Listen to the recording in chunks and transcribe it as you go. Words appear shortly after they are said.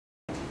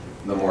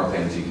The more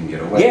things you can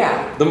get away with.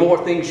 Yeah, the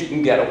more things you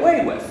can get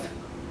away with.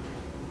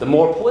 The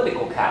more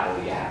political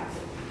capital you have.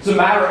 It's an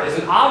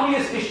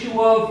obvious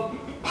issue of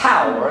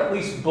power, at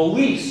least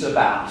beliefs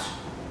about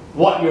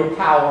what your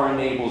power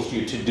enables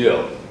you to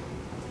do.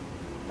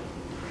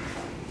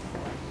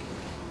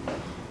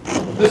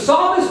 The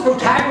Sophist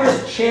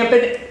Protagoras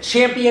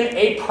champion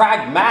a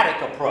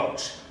pragmatic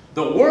approach.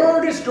 The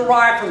word is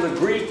derived from the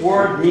Greek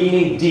word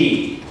meaning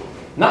deed.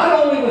 Not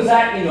only was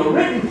that in the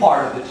written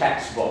part of the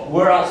textbook,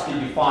 where else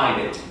did you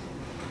find it?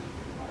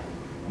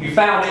 You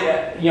found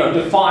it,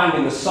 defined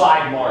in the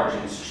side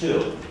margins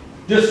too.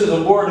 Just as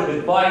a word of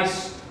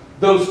advice,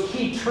 those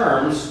key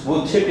terms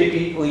will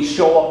typically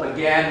show up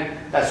again.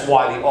 That's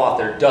why the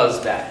author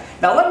does that.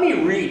 Now let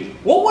me read.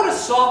 What would a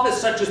sophist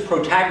such as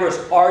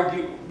Protagoras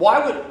argue?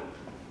 Why would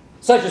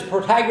such as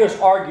Protagoras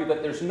argue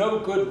that there's no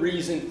good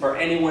reason for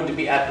anyone to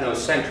be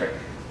ethnocentric?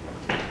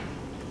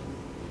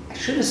 I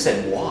should have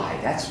said why.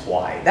 That's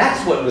why.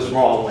 That's what was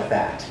wrong with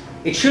that.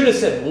 It should have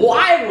said,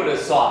 why would a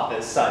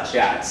sophist such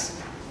as?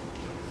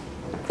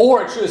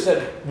 Or it should have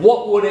said,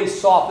 what would a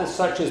sophist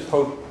such as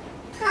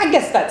I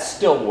guess that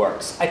still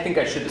works. I think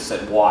I should have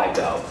said why,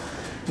 though.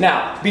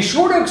 Now, be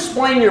sure to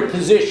explain your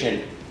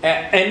position.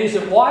 And is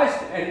it wise?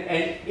 And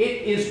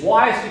it is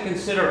wise to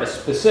consider a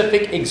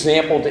specific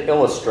example to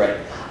illustrate.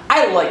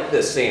 I like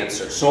this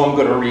answer, so I'm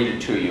going to read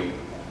it to you.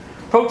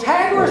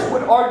 Protagoras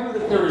would argue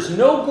that there is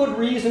no good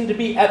reason to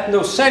be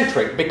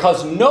ethnocentric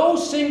because no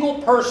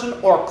single person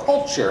or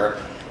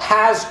culture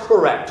has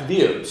correct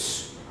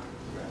views.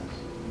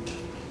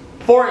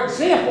 For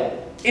example,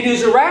 it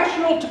is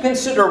irrational to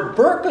consider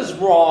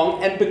burqas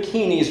wrong and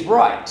bikinis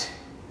right.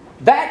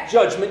 That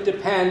judgment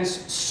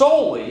depends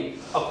solely,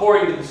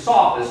 according to the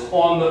Sophists,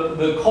 on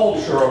the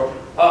culture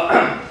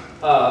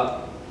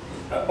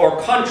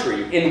or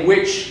country in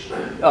which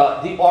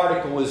the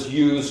article is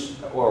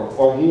used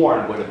or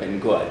worn would have been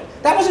good.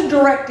 That was a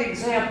direct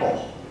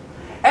example.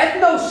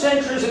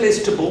 Ethnocentrism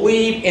is to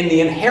believe in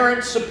the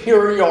inherent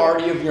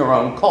superiority of your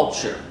own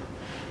culture.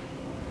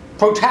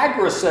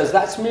 Protagoras says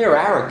that's mere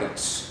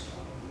arrogance.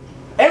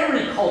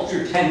 Every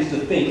culture tends to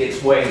think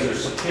its ways are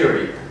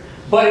superior,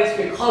 but it's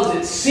because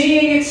it's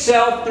seeing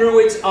itself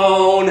through its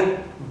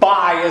own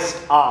biased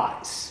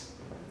eyes.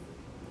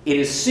 It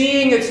is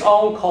seeing its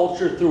own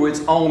culture through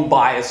its own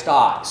biased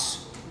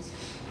eyes.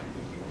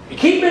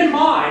 Keep in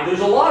mind,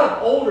 there's a lot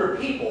of older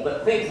people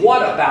that think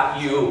what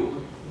about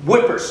you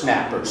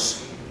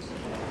whippersnappers?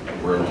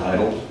 We're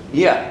entitled.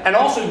 Yeah, and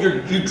also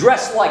you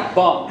dress like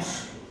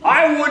bums.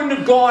 I wouldn't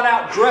have gone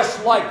out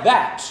dressed like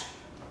that.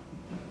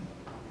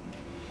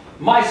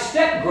 My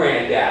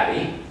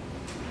step-granddaddy,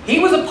 he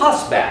was a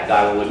puss bag,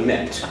 I will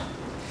admit,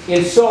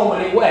 in so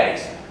many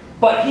ways.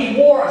 But he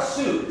wore a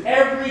suit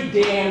every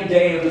damn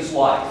day of his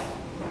life.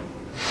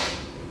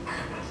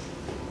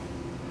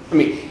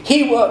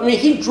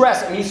 He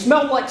dressed, he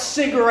smelled like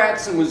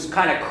cigarettes and was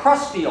kind of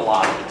crusty a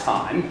lot of the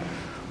time.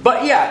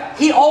 But yeah,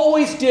 he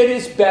always did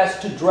his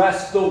best to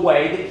dress the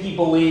way that he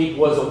believed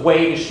was a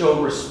way to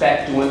show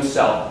respect to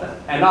himself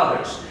and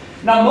others.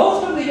 Now,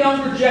 most of the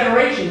younger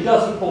generation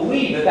doesn't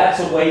believe that that's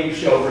a way you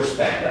show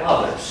respect to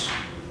others.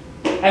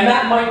 And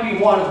that might be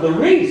one of the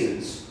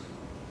reasons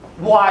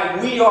why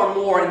we are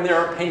more, in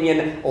their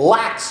opinion,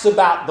 lax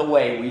about the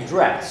way we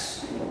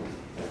dress.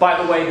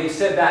 By the way, they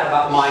said that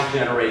about my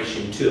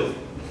generation, too.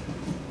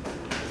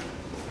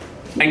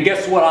 And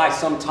guess what I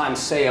sometimes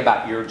say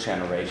about your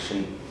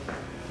generation?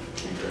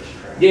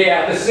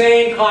 Yeah, the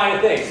same kind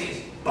of things.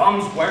 These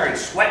bums wearing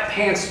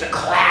sweatpants to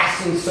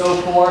class and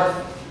so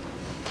forth.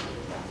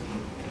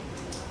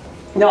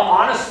 Now,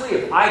 honestly,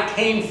 if I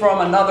came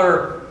from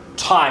another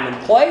time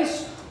and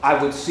place,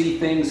 I would see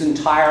things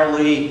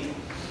entirely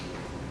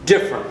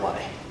differently.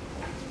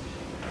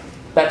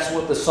 That's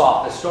what the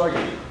Sophists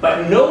argue.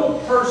 But no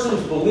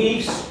person's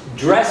beliefs,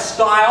 dress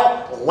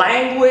style,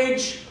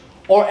 language,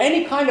 or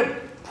any kind of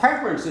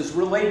preferences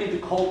related to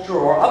culture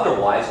or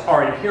otherwise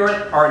are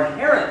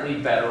inherently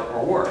better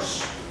or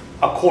worse,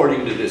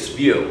 according to this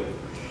view.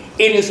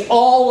 It is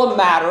all a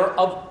matter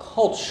of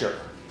culture.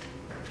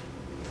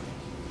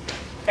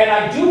 And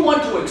I do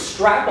want to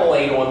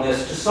extrapolate on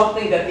this to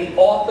something that the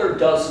author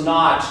does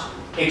not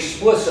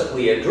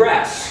explicitly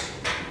address.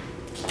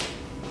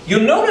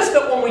 You notice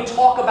that when we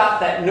talk about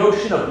that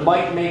notion of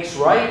might makes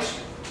right,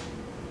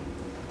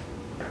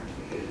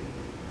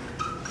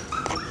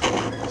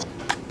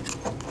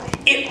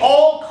 it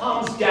all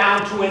comes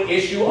down to an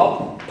issue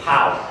of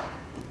power.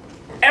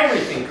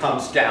 Everything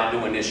comes down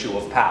to an issue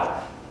of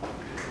power.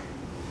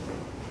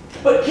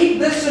 But keep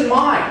this in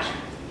mind.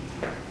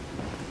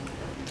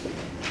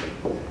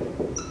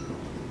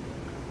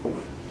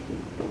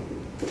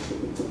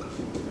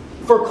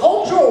 For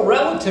cultural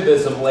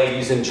relativism,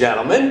 ladies and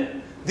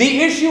gentlemen,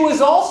 the issue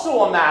is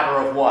also a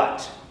matter of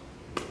what?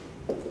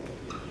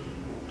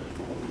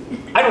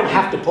 I don't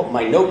have to put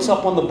my notes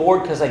up on the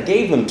board because I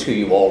gave them to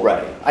you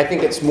already. I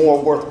think it's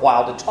more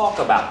worthwhile to talk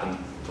about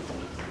them.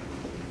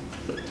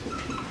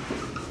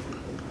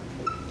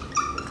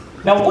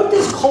 Now, what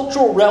does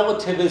cultural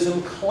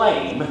relativism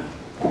claim?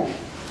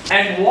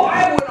 And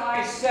why would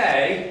I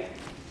say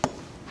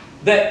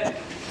that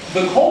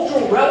the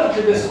cultural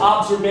relativist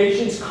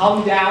observations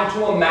come down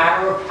to a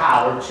matter of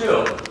power,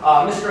 too.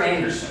 Mr.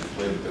 Anderson.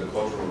 With the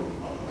cultural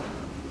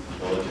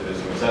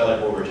relativism, is that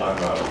like what we were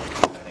talking about, I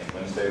think,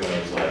 Wednesday, when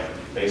it was like,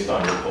 based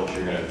on your culture,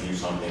 you're going to view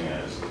something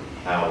as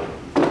how,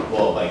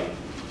 well, like,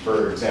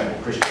 for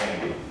example,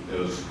 Christianity, it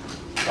was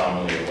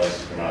commonly a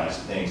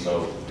westernized thing,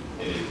 so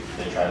they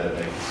try to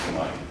make it seem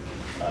like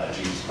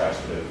Jesus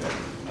Christ would have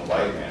been a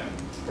white man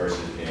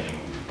versus being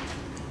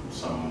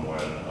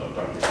someone of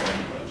darker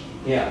skin complexion.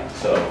 Yeah.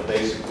 So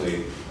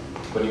basically,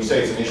 when you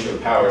say it's an issue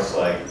of power, it's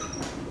like,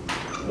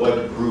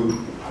 what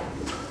group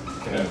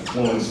can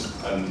influence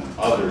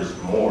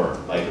others more?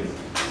 Like,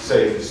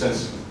 say,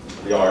 since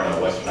we are in a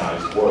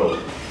westernized world,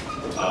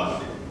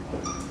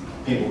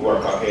 people who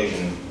are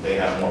Caucasian, they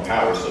have more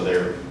power, so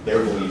their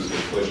beliefs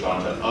get pushed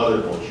onto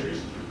other cultures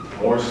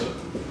more so.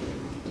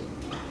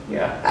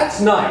 Yeah, that's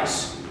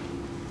nice.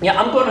 Yeah,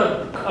 I'm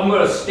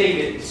gonna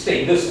state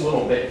this a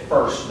little bit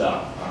first,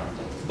 though.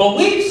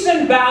 Beliefs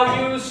and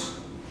values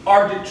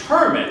are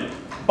determined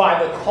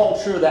by the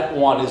culture that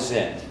one is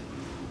in.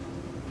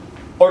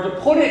 Or to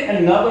put it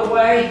another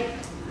way,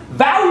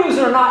 values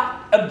are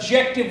not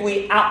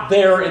objectively out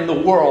there in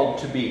the world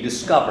to be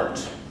discovered.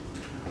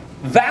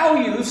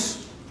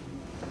 Values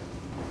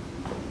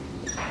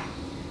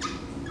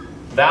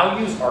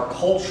are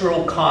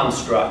cultural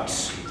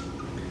constructs.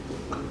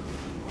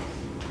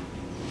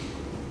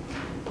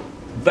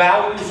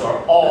 Values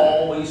are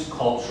always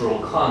cultural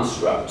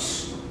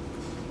constructs.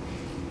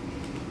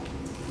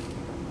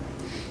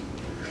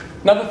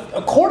 Now,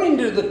 according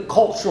to the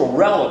cultural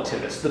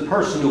relativist, the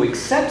person who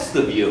accepts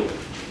the view,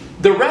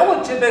 the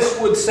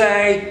relativist would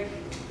say,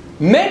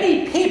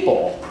 many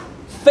people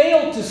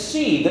fail to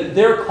see that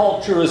their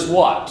culture is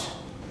what?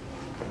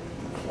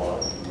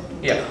 Flawed.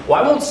 Yeah,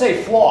 well, I won't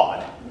say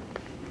flawed.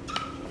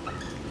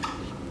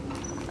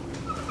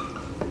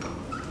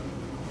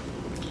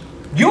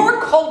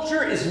 Your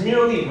culture is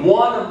merely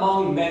one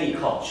among many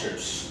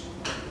cultures.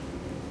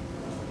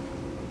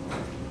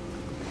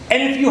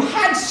 And if you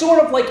had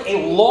sort of like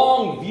a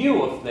long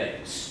view of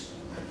things,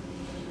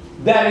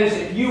 that is,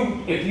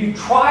 if you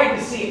tried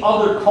to see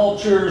other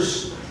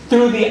cultures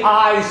through the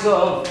eyes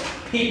of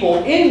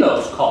people in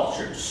those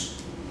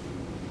cultures,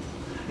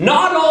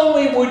 not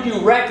only would you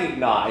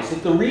recognize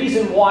that the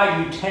reason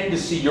why you tend to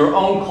see your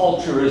own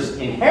culture is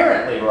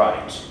inherently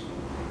right,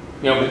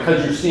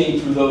 because you're seeing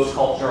through those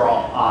cultural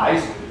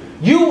eyes,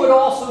 you would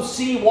also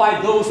see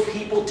why those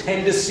people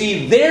tend to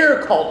see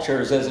their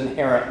cultures as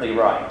inherently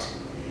right.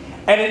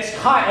 And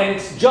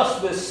it's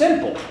just this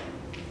simple.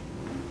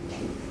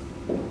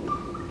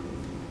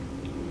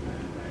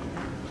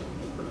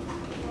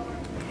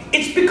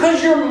 It's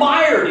because you're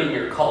mired in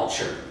your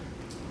culture.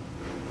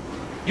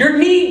 You're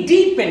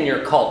knee-deep in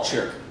your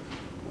culture.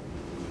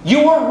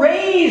 You were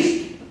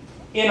raised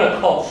in a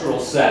cultural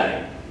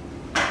setting.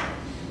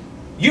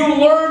 You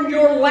learned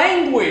your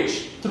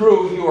language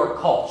through your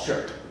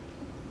culture,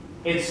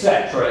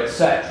 etc.,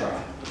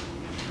 etc.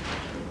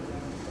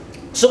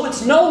 So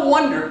it's no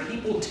wonder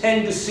people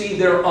tend to see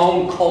their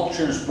own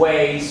culture's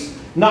ways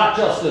not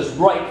just as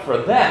right for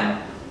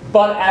them,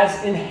 but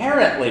as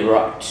inherently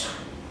right.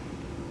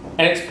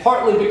 And it's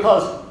partly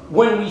because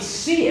when we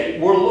see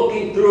it, we're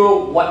looking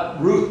through what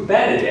Ruth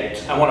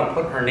Benedict, I want to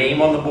put her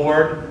name on the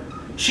board,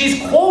 she's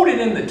quoted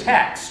in the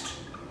text.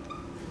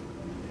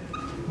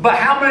 But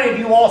how many of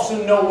you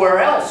also know where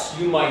else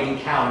you might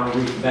encounter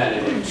Ruth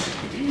Benedict?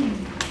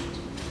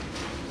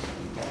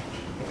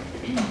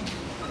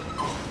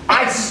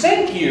 I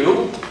sent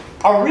you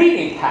a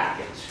reading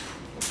packet.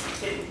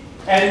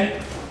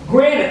 And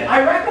granted,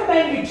 I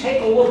recommend you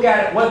take a look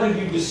at it whether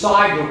you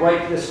decide to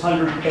write this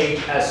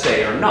 100-page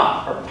essay or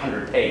not. Or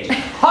 100-page,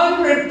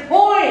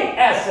 100-point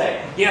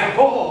essay. Yeah,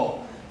 oh,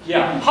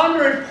 yeah,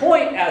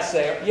 100-point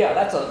essay. Yeah,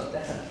 that's a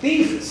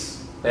thesis.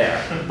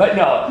 There. But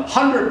no,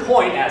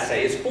 100-point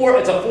essay. It's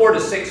a 4 to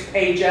 6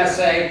 page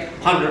essay,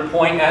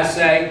 100-point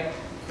essay.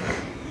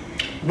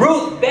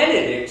 Ruth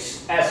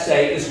Benedict's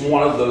essay is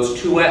one of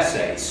those 2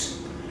 essays.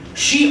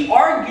 She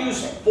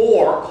argues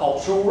for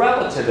cultural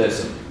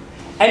relativism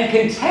and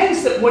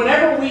contends that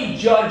whenever we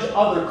judge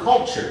other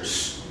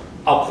cultures,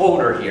 I'll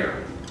quote her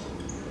here,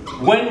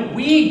 when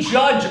we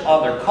judge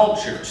other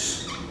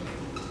cultures,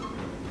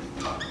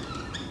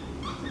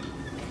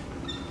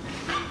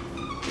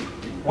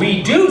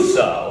 we do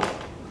so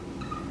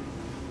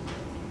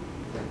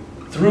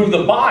through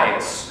the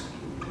bias.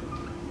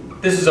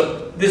 This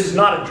is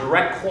not a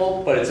direct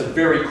quote, but it's a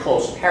very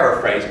close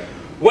paraphrase.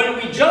 When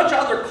we judge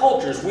other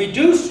cultures, we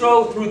do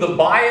so through the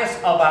bias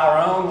of our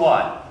own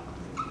what?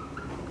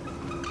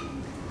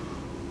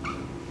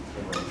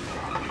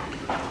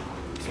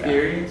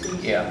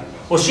 Experiences? Yeah.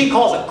 Well, she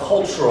calls it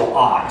cultural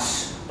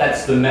eyes.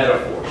 That's the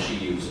metaphor she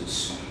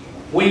uses.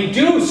 We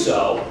do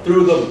so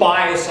through the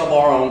bias of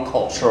our own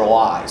cultural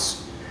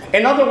eyes.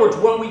 In other words,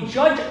 when we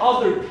judge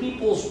other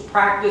people's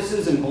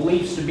practices and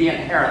beliefs to be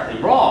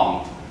inherently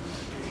wrong,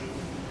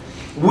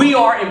 we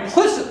are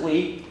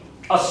implicitly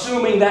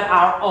assuming that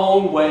our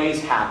own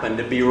ways happen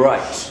to be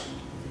right.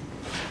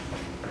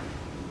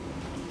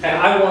 And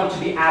I want to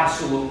be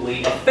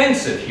absolutely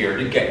offensive here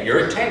to get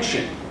your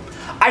attention.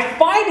 I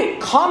find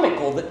it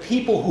comical that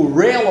people who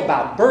rail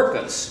about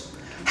burqas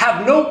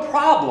have no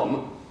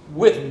problem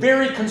with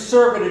very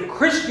conservative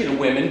Christian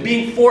women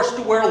being forced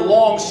to wear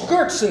long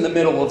skirts in the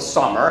middle of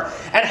summer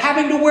and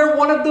having to wear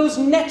one of those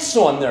nets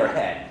on their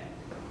head.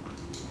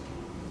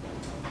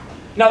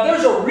 Now,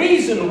 there's a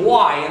reason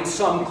why in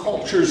some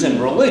cultures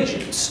and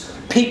religions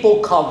people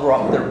cover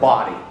up their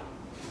body.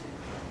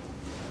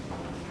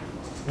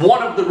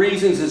 One of the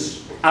reasons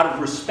is out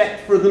of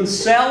respect for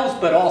themselves,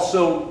 but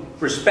also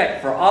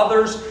respect for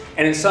others.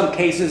 And in some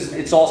cases,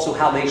 it's also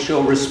how they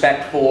show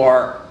respect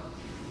for,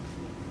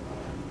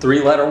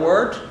 three-letter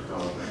word?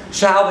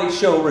 So how they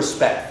show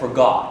respect for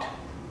God.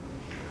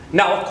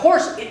 Now, of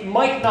course, it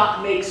might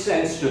not make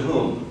sense to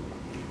whom?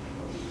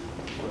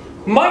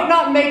 Might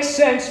not make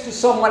sense to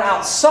someone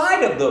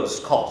outside of those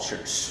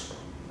cultures.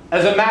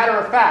 As a matter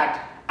of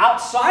fact,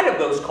 outside of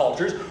those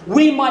cultures,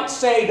 we might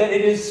say that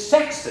it is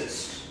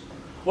sexist.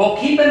 Well,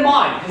 keep in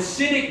mind,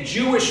 Hasidic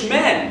Jewish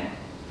men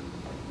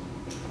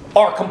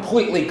are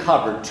completely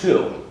covered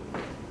too.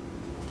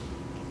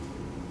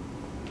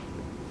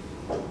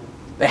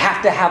 They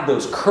have to have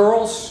those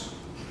curls.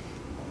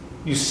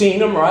 You've seen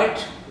them,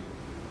 right?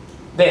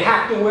 They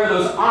have to wear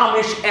those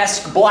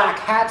Amish-esque black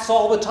hats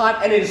all the time,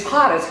 and it is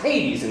hot as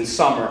Hades in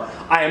summer,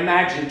 I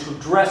imagine, to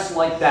dress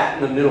like that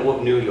in the middle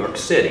of New York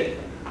City.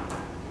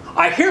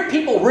 I hear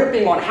people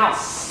ripping on how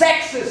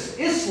sexist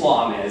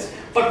Islam is,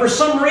 but for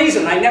some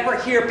reason I never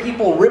hear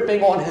people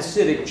ripping on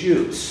Hasidic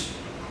Jews.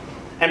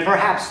 And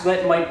perhaps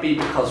that might be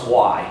because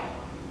why?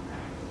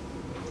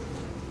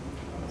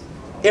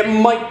 It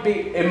might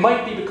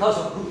be because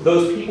of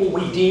those people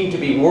we deem to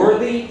be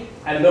worthy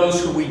and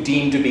those who we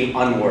deem to be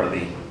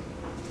unworthy.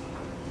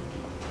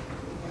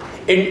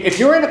 And if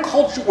you're in a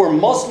culture where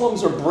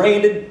Muslims are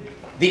branded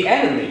the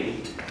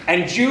enemy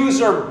and Jews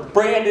are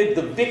branded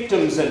the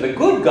victims and the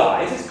good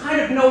guys, it's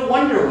kind of no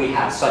wonder we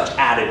have such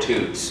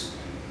attitudes.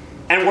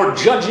 And we're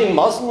judging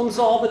Muslims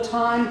all the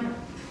time,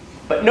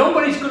 but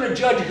nobody's going to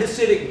judge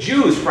Hasidic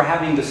Jews for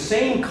having the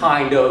same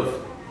kind of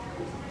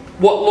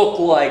what look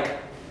like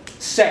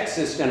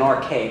sexist and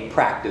archaic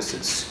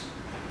practices.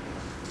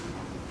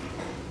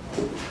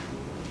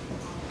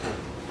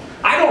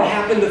 I don't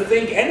happen to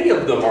think any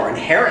of them are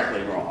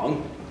inherently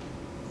wrong.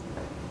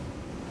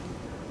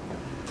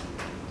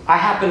 I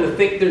happen to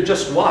think they're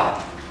just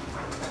what?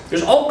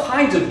 There's all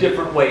kinds of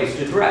different ways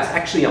to dress.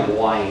 Actually, I'm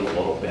lying a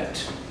little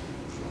bit.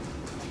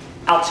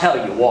 I'll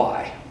tell you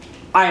why.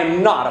 I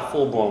am not a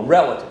full-blown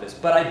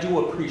relativist, but I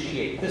do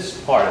appreciate this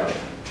part of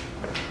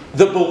it.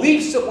 The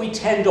beliefs that we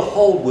tend to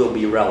hold will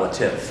be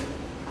relative.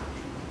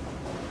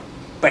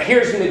 But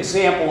here's an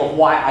example of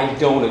why I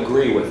don't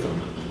agree with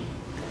them.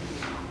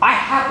 I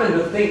happen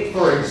to think,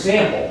 for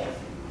example,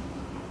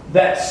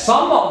 that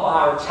some of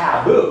our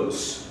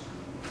taboos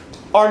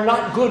are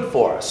not good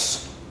for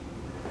us.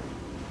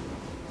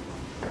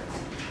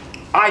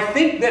 I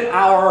think that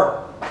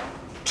our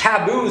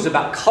taboos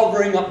about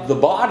covering up the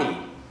body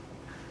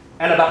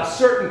and about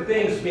certain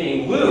things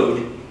being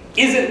lewd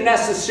isn't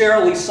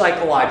necessarily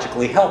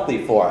psychologically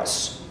healthy for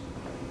us.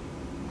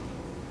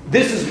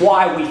 This is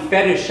why we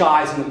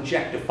fetishize and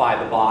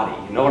objectify the body.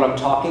 You know what I'm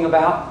talking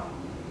about?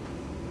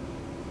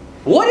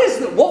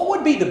 What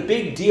would be the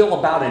big deal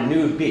about a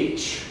nude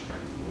beach?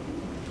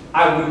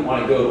 I wouldn't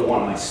want to go to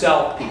one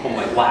myself. People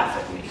might laugh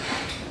at me.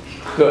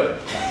 Good.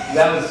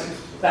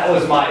 That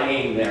was my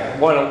aim there. I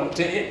want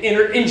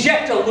to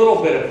inject a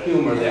little bit of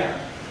humor there.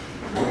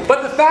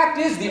 But the fact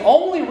is, the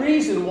only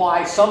reason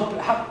why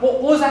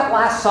what was that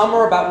last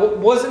summer about?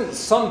 Wasn't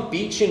some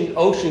beach in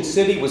Ocean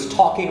City was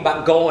talking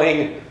about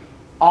going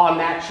au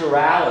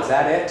natural? Is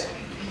that it?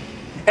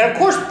 And of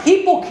course,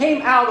 people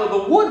came out of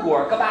the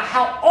woodwork about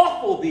how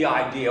awful the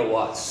idea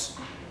was.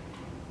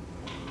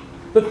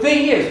 The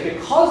thing is,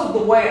 because of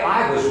the way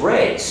I was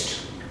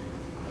raised,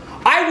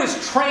 I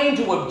was trained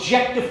to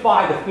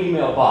objectify the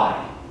female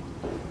body.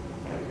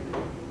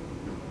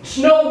 It's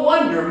no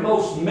wonder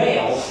most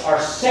males are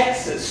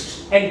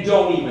sexist and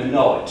don't even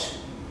know it,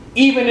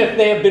 even if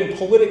they have been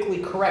politically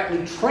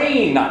correctly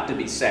trained not to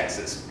be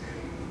sexist.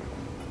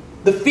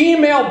 The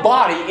female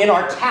body in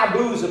our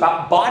taboos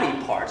about body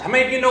parts. How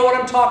many of you know what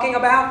I'm talking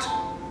about?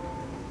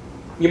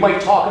 You might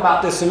talk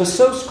about this in a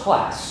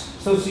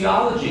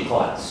sociology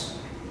class.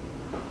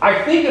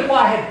 I think if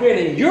I had been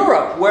in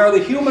Europe where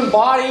the human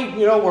body,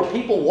 where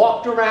people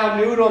walked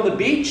around nude on the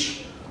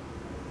beach,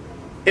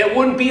 it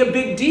wouldn't be a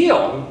big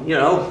deal,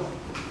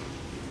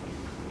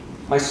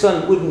 My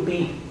son wouldn't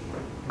be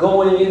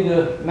going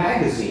into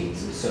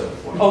magazines and so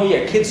forth. Oh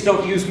yeah, kids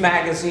don't use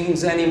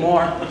magazines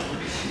anymore.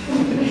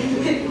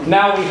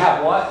 Now we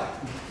have what?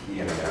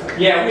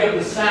 Yeah, we have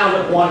the sound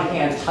of one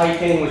hand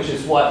typing, which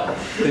is what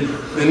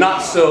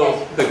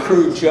the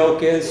crude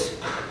joke is.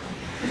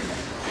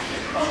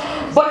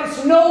 But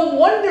it's no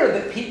wonder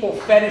that people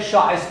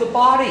fetishize the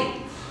body.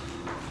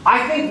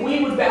 I think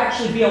we would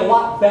actually be a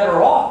lot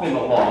better off in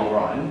the long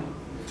run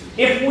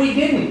if we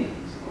didn't.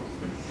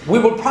 We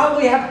would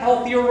probably have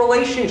healthier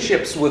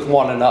relationships with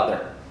one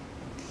another.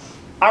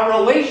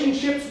 Our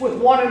relationships with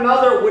one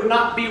another would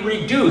not be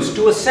reduced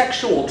to a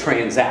sexual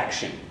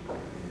transaction.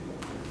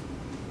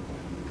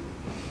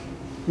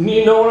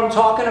 You know what I'm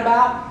talking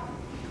about?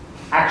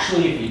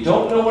 Actually, if you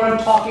don't know what I'm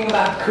talking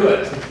about,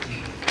 good.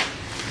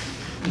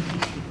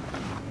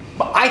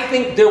 But I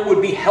think there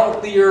would be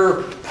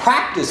healthier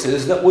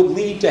practices that would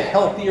lead to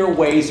healthier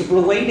ways of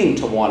relating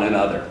to one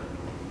another.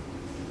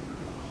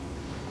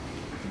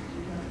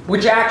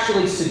 Which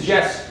actually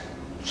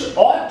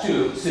ought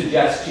to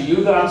suggest to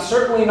you that I'm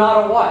certainly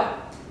not a what?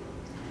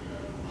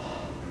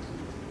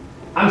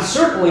 I'm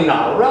certainly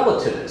not a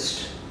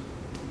relativist.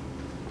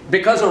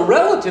 Because a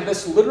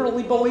relativist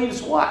literally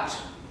believes what?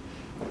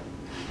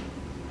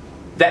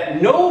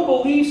 That no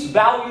beliefs,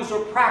 values,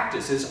 or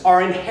practices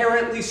are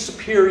inherently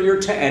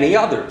superior to any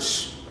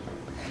others.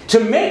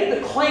 To make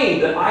the claim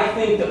that I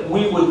think that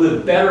we would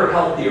live better,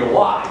 healthier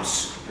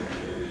lives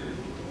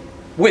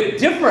with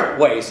different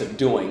ways of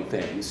doing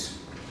things,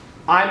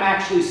 I'm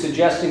actually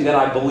suggesting that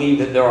I believe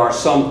that there are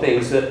some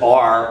things that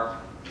are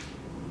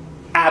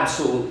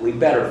absolutely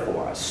better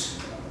for us.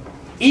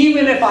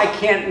 Even if I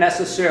can't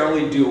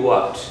necessarily do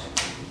what?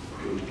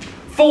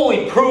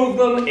 Fully prove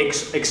them,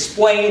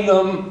 explain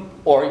them,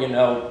 or,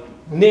 nail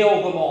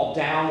them all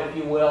down, if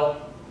you will.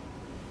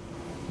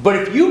 But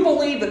if you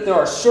believe that there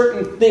are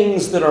certain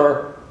things that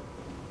are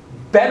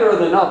better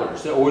than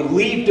others, that would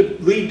lead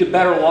to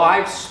better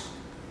lives,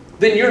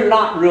 then you're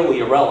not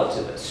really a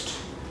relativist.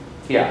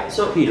 Yeah,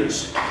 So,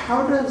 Peters.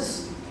 how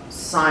does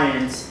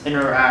science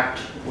interact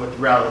with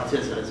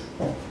relativism?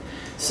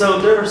 So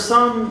there are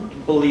some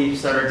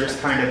beliefs that are just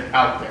kind of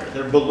out there.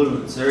 They're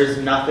balloons. There is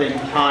nothing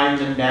tying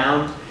them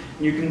down.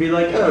 You can be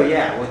like, oh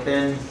yeah,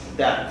 within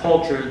that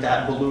culture,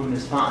 that balloon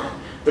is fine.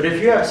 But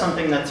if you have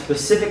something that's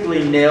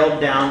specifically nailed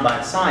down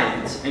by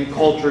science and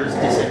cultures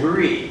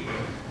disagree,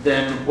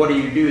 then what do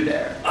you do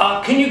there?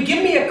 Can you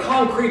give me a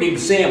concrete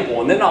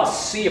example, and then I'll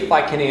see if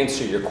I can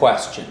answer your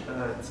question.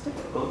 It's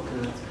difficult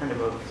because it's kind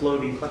of a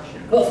floaty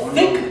question. Well,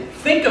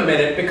 think a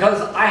minute,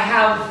 because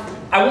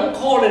I won't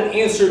call it an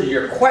answer to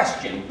your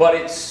question, but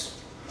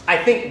it's, I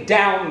think,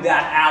 down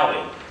that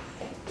alley.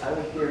 I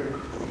would hear,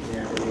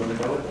 yeah, where do you want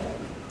to go with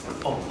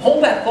that? Oh,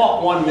 hold that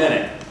thought 1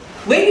 minute.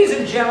 Ladies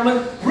and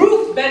gentlemen,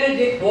 Ruth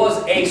Benedict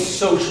was a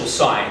social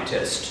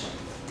scientist.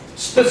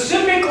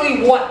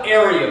 Specifically, what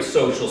area of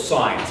social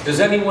science? Does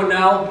anyone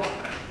know?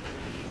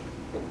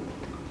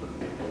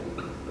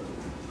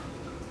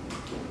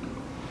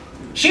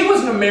 She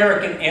was an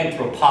American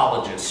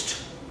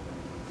anthropologist.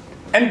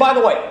 And by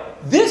the way,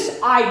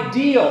 this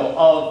ideal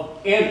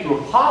of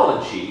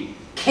anthropology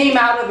came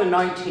out of the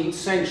 19th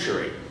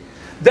century.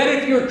 That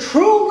if you're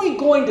truly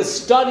going to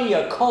study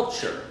a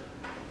culture,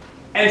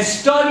 and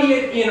study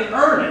it in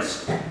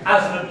earnest,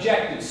 as an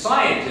objective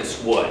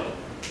scientist would,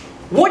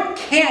 what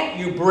can't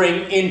you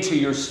bring into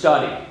your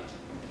study?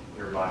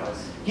 Your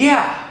bias.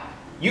 Yeah,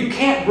 you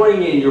can't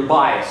bring in your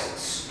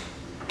biases.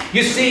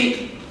 You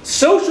see,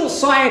 social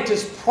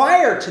scientists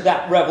prior to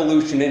that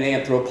revolution in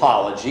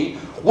anthropology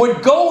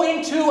would go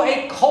into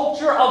a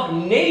culture of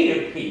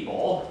native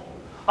people,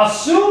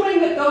 assuming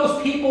that those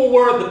people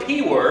were the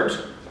P word.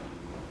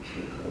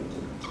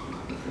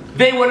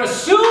 They would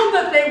assume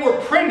that they were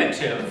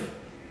primitive,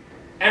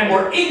 and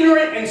were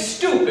ignorant and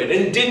stupid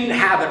and didn't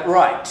have it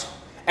right.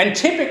 And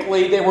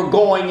typically they were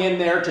going in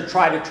there to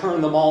try to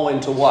turn them all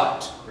into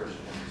what?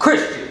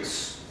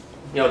 Christians.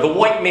 The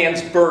white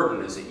man's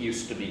burden, as it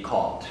used to be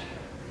called.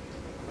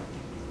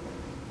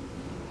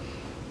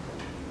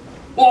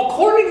 Well,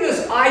 according to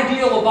this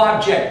ideal of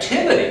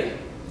objectivity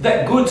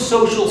that good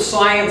social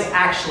science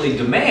actually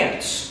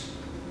demands,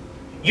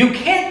 you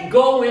can't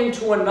go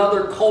into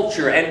another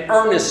culture and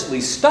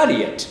earnestly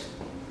study it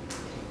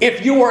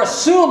if you are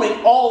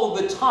assuming all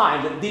of the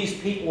time that these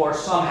people are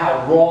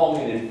somehow wrong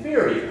and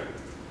inferior.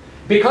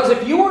 Because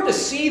if you were to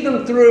see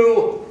them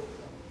through,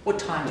 what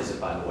time is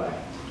it, by the way?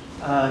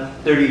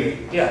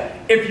 38. Yeah.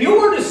 If you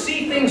were to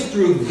see things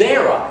through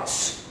their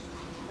eyes,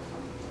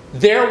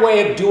 their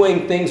way of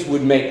doing things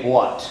would make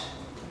what?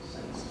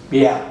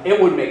 Yeah,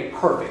 it would make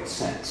perfect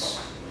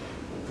sense.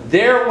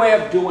 Their way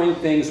of doing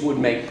things would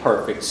make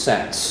perfect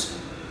sense.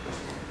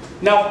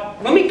 Now,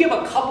 let me give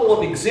a couple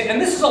of examples,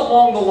 and this is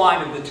along the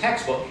line of the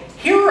textbook.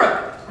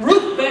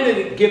 Ruth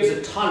Benedict gives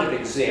a ton of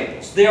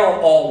examples. They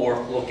are all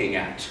worth looking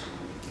at.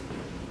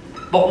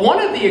 But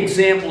one of the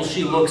examples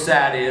she looks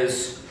at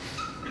is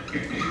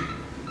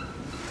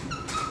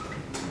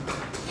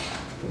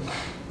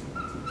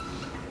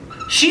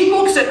she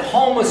looks at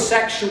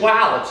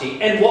homosexuality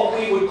and what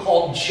we would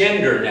call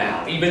gender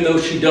now, even though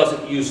she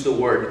doesn't use the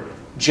word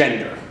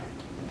gender.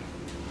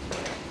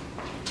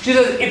 She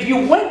says, if you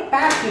went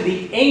back to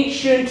the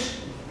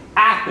ancient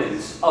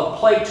Athens of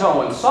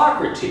Plato and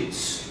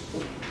Socrates,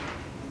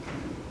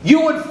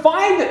 you would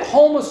find that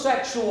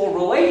homosexual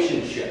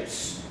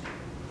relationships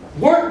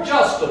weren't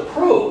just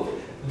approved,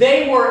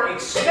 they were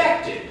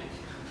expected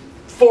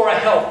for a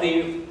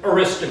healthy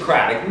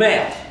aristocratic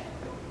male.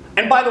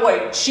 And by the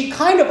way, she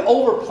kind of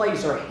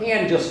overplays her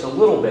hand just a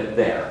little bit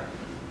there,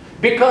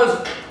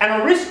 because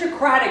an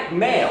aristocratic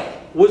male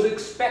was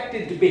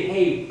expected to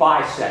behave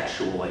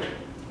bisexually.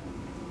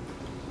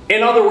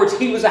 In other words,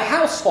 he was a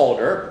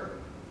householder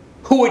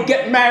who would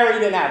get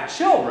married and have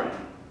children.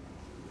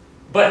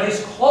 But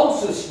his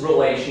closest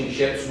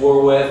relationships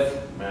were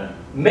with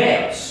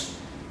males.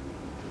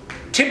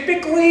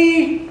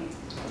 Typically,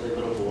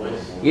 little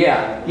boys.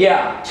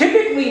 yeah.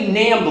 Typically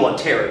NAMBLA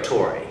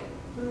territory.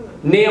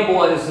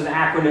 NAMBLA is an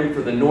acronym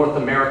for the North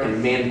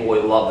American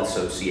Man-Boy Love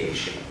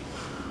Association.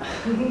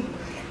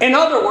 In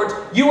other words,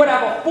 you would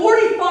have a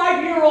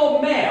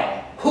 45-year-old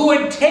male who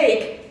would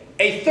take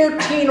a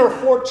 13 or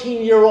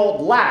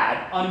 14-year-old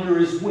lad under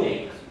his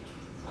wing.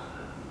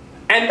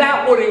 And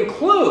that would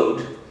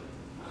include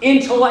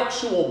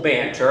intellectual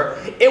banter.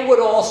 It would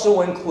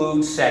also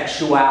include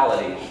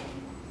sexuality.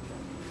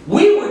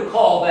 We would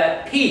call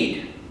that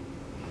PED.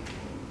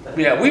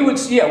 We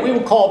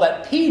would call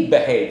that PED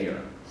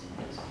behavior.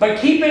 But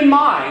keep in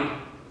mind,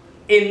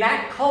 in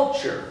that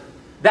culture,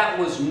 that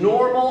was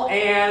normal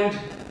and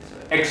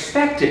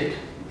expected.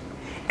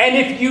 And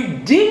if you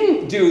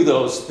didn't do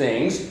those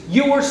things,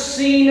 you were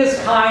seen as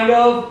kind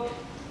of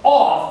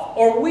off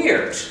or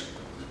weird.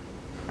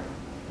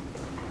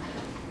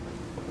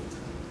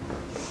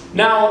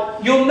 Now,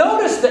 you'll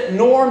notice that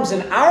norms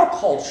in our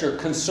culture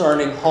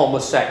concerning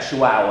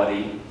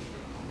homosexuality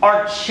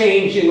are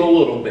changing a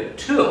little bit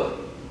too.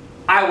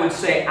 I would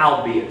say,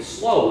 albeit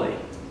slowly.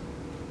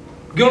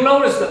 You'll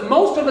notice that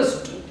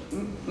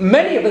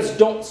many of us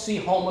don't see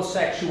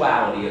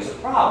homosexuality as a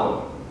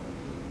problem.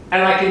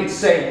 And I can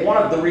say one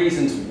of the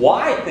reasons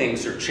why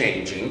things are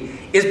changing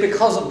is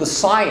because of the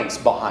science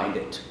behind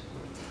it.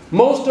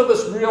 Most of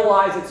us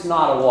realize it's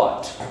not a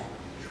what?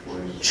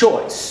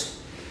 Choice.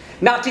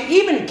 Now, to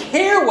even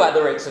care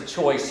whether it's a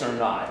choice or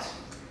not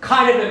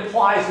kind of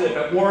implies that if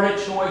it weren't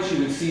a choice, you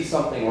would see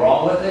something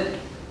wrong with it.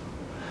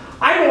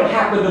 I don't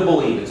happen to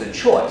believe it's a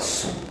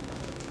choice.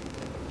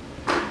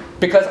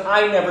 Because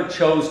I never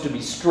chose to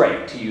be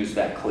straight, to use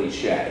that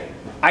cliche.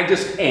 I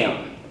just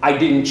am. I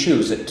didn't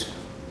choose it.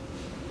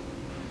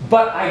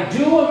 But I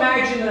do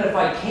imagine that if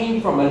I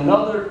came from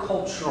another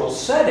cultural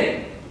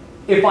setting,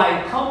 if I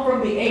had come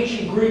from the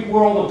ancient Greek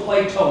world of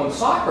Plato and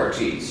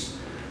Socrates,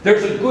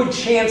 there's a good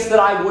chance that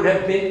I would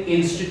have been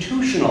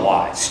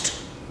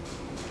institutionalized.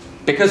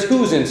 Because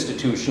who's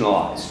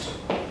institutionalized?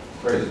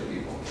 Crazy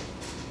people.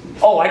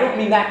 Oh, I don't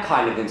mean that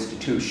kind of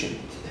institution.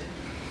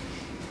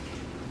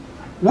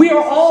 We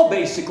are all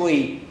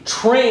basically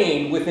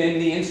trained within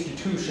the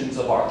institutions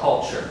of our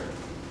culture.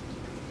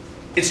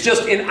 It's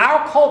just in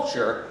our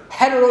culture,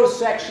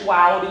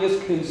 heterosexuality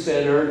is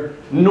considered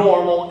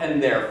normal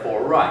and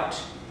therefore right.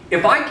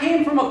 If I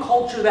came from a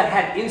culture that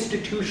had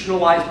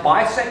institutionalized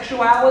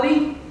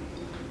bisexuality,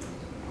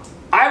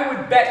 I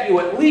would bet you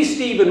at least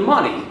even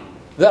money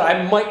that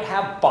I might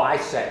have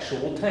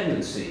bisexual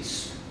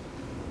tendencies.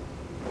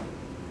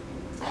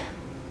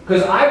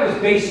 Because I was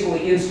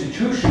basically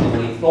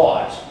institutionally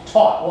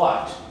taught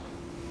what?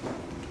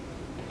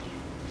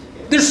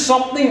 There's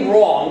something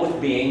wrong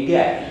with being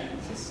gay.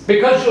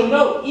 Because you'll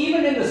note,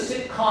 even in the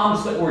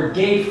sitcoms that were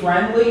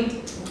gay-friendly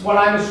when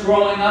I was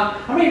growing up,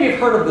 how many of you have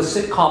heard of the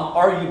sitcom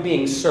Are You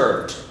Being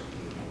Served?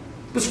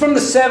 It was from the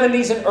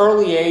 70s and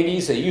early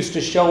 80s. They used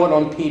to show it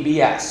on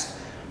PBS.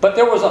 But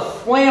there was a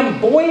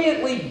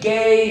flamboyantly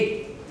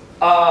gay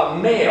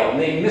male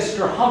named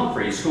Mr.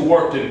 Humphreys who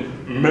worked in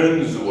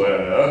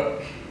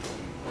menswear.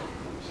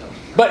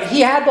 But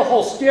he had the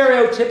whole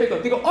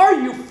stereotypical, they go, "Are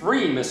you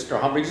free, Mr.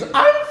 Humphreys?" He goes,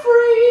 "I'm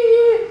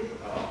free."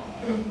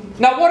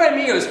 Now what I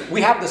mean is,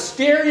 we have the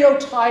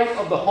stereotype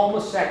of the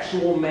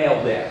homosexual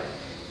male there.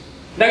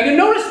 Now you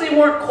notice they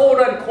weren't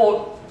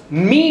quote-unquote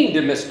mean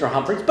to Mr.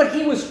 Humphreys, but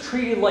he was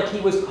treated like he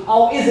was,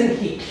 "Oh, isn't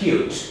he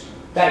cute?"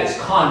 That is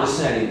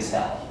condescending as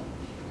hell.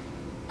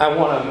 I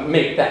want to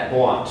make that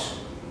blunt.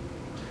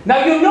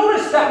 Now you'll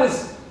notice that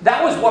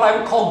was what I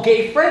would call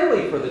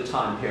gay-friendly for the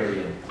time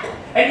period.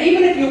 And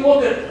even if you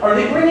look at, are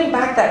they bringing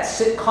back that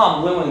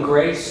sitcom Will and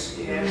Grace?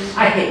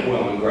 I hate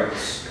Will and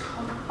Grace.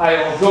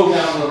 I'll go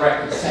down on the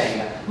record saying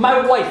that. My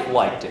wife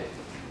liked it.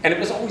 And it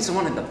was always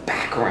on in the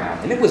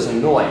background, and it was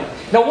annoying.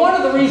 Now, one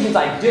of the reasons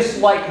I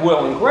dislike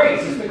Will and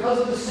Grace is because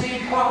of the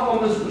same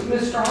problem as with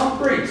Mr.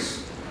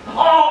 Humphreys.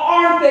 Oh,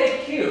 aren't they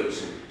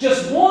cute?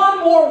 Just one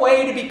more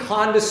way to be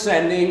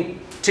condescending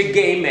to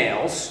gay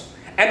males,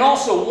 and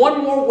also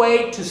one more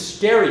way to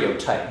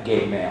stereotype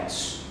gay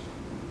males.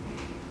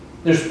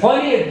 There's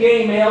plenty of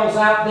gay males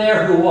out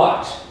there who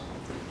what?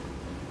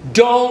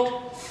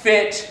 Don't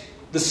fit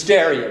the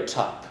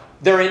stereotype.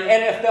 They're in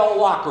NFL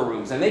locker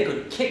rooms, and they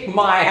could kick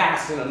my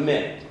ass in a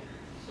minute.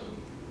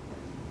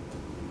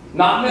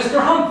 Not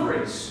Mr.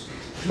 Humphreys.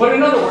 But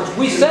in other words,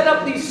 we set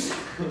up these...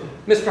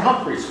 Mr.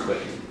 Humphreys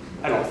could.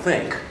 I don't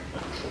think.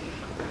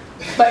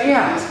 But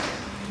yeah,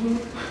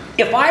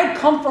 if I had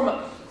come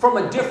from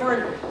a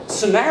different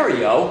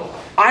scenario,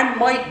 I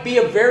might be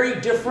a very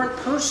different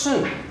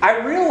person. I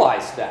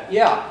realized that,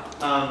 yeah.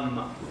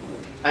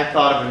 I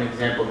thought of an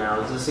example now.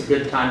 Is this a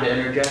good time to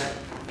interject?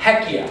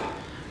 Heck yeah.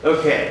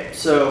 Okay,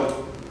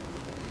 so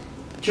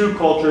two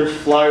cultures,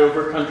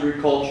 flyover country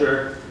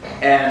culture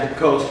and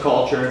coast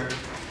culture.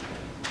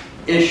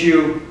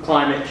 Issue,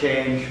 climate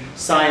change.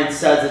 Science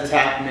says it's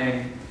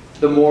happening.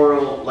 the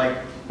moral, like,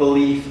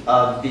 belief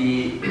of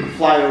the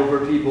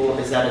flyover people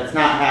is that it's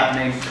not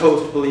happening.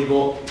 Coast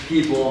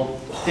people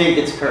think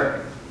it's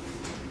occurring.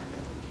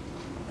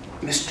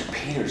 Mr.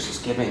 Peters is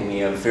giving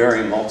me a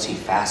very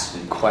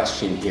multifaceted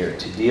question here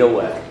to deal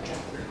with.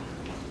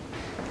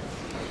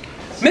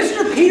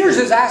 Mr. Peters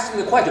is asking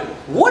the question,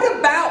 what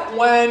about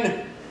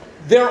when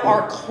there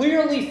are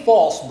clearly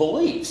false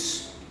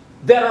beliefs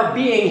that are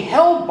being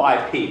held by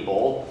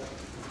people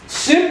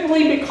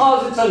simply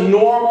because it's a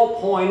normal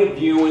point of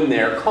view in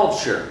their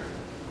culture?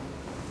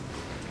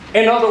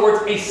 In other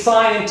words, a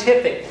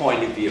scientific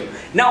point of view.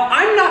 Now,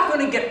 I'm not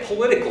going to get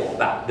political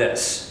about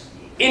this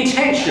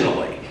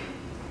intentionally,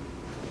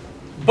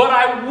 but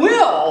I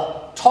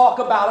will talk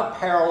about a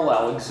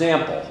parallel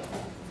example.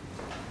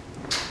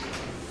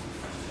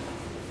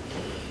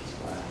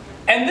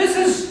 And this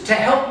is to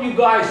help you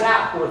guys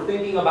out who are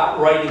thinking about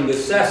writing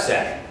this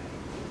essay.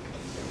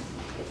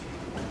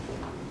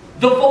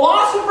 The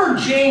philosopher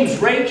James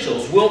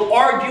Rachels will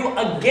argue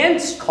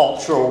against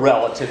cultural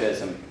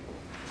relativism.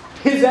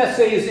 His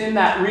essay is in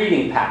that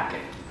reading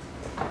packet.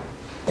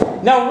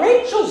 Now,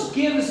 Rachels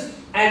gives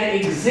an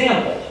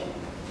example.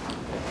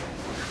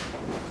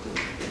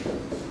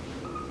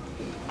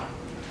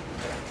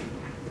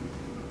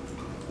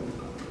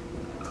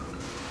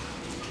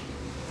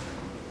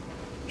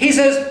 He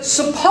says,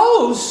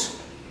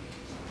 suppose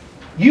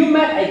you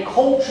met a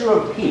culture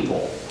of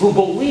people who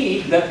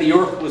believed that the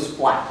earth was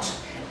flat,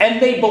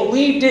 and they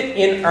believed it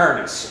in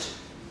earnest.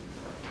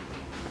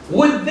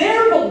 Would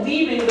their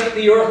believing that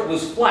the earth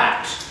was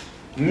flat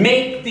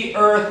make the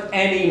earth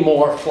any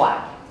more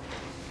flat?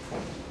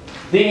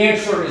 The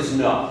answer is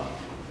no.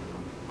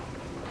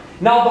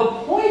 Now, the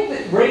point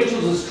that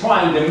Rachels is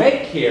trying to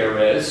make here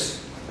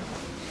is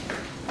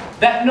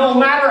that no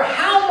matter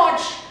how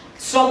much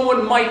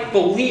someone might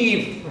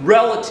believe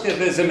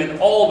relativism in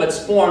all of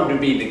its form to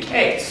be the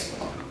case,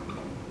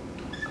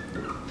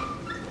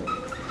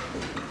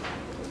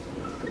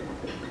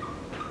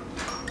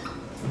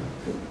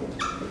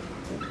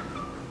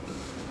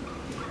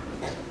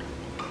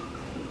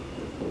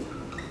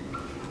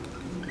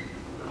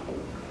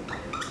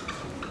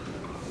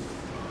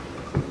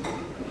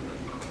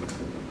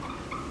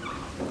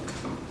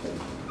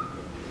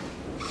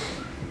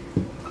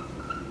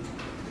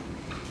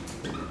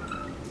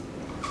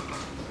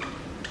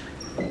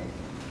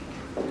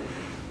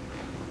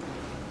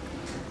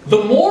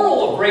 the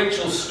moral of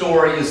Rachel's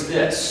story is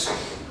this.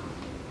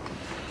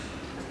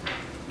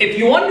 If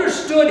you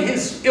understood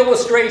his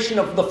illustration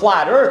of the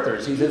flat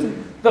earthers, he says,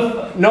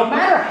 no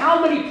matter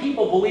how many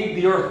people believed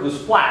the earth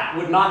was flat,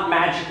 would not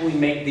magically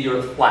make the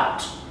earth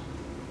flat.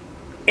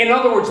 In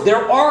other words,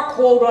 there are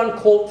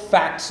quote-unquote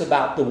facts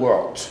about the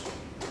world.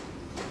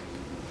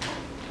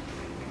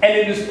 And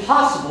it is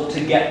possible to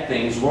get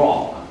things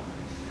wrong.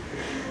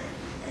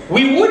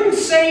 We wouldn't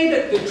say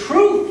that the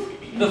truth,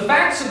 the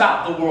facts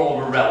about the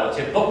world are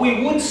relative, but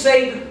we would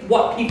say that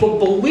what people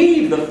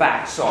believe the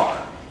facts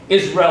are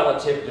is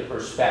relative to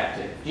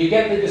perspective. Do you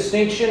get the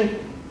distinction?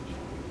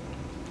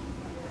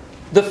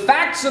 The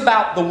facts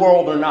about the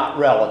world are not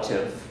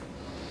relative,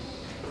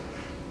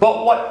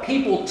 but what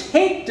people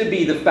take to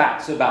be the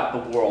facts about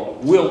the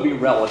world will be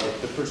relative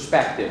to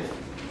perspective.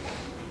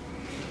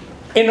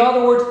 In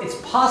other words,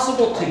 it's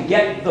possible to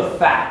get the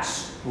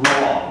facts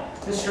wrong.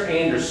 Mr.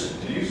 Anderson.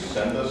 Did you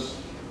send us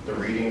the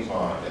readings in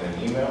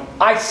an email?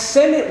 I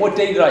sent it, what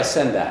day did I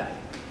send that?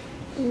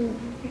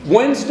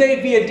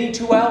 Wednesday via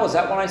D2L, is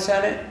that when I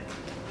sent it?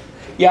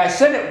 Yeah, I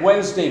sent it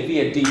Wednesday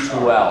via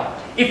D2L.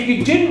 If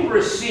you didn't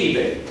receive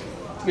it,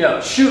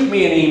 shoot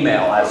me an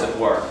email, as it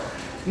were.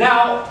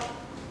 Now,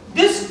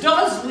 this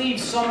does leave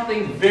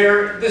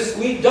does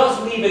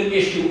leave an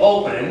issue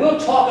open, and we'll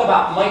talk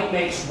about Mike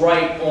Makes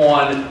Right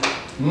on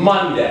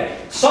Monday.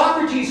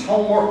 Socrates'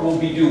 homework will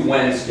be due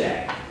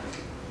Wednesday.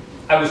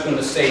 I was going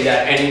to say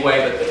that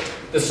anyway, but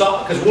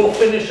because we'll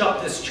finish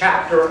up this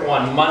chapter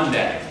on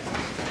Monday.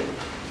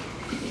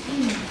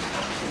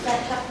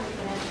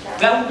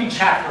 That will be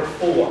chapter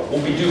 4.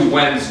 Will be due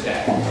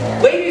Wednesday.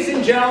 Ladies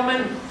and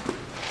gentlemen,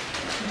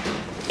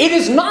 it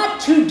is not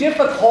too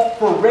difficult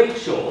for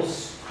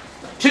Rachels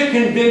to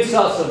convince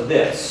us of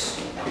this.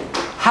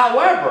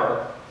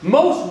 However,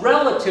 most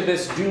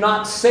relativists do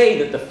not say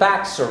that the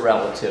facts are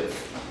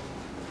relative.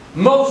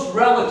 Most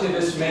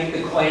relativists make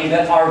the claim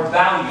that our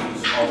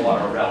values are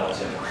what are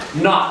relative,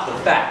 not the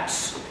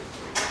facts.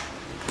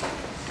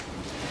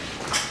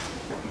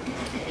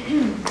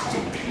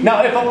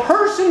 Now, if a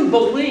person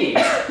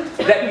believes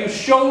that you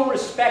show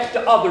respect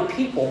to other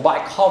people by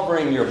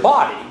covering your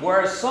body,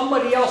 whereas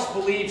somebody else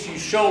believes you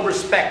show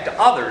respect to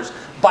others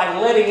by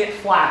letting it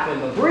flap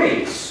in the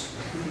breeze,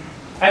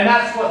 and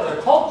that's what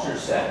their culture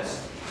says,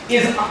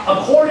 is,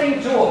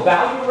 according to a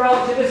value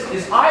relativist,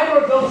 is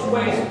either of those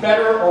ways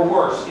better or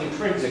worse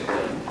intrinsically?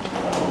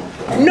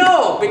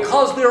 No,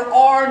 because there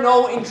are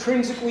no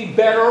intrinsically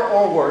better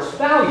or worse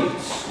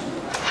values.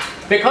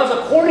 Because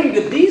according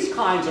to these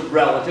kinds of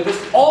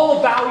relativists,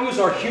 all values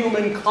are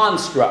human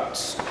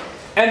constructs.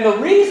 And the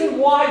reason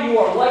why you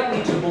are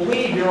likely to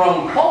believe your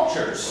own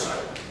cultures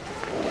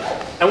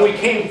And we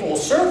came full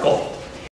circle.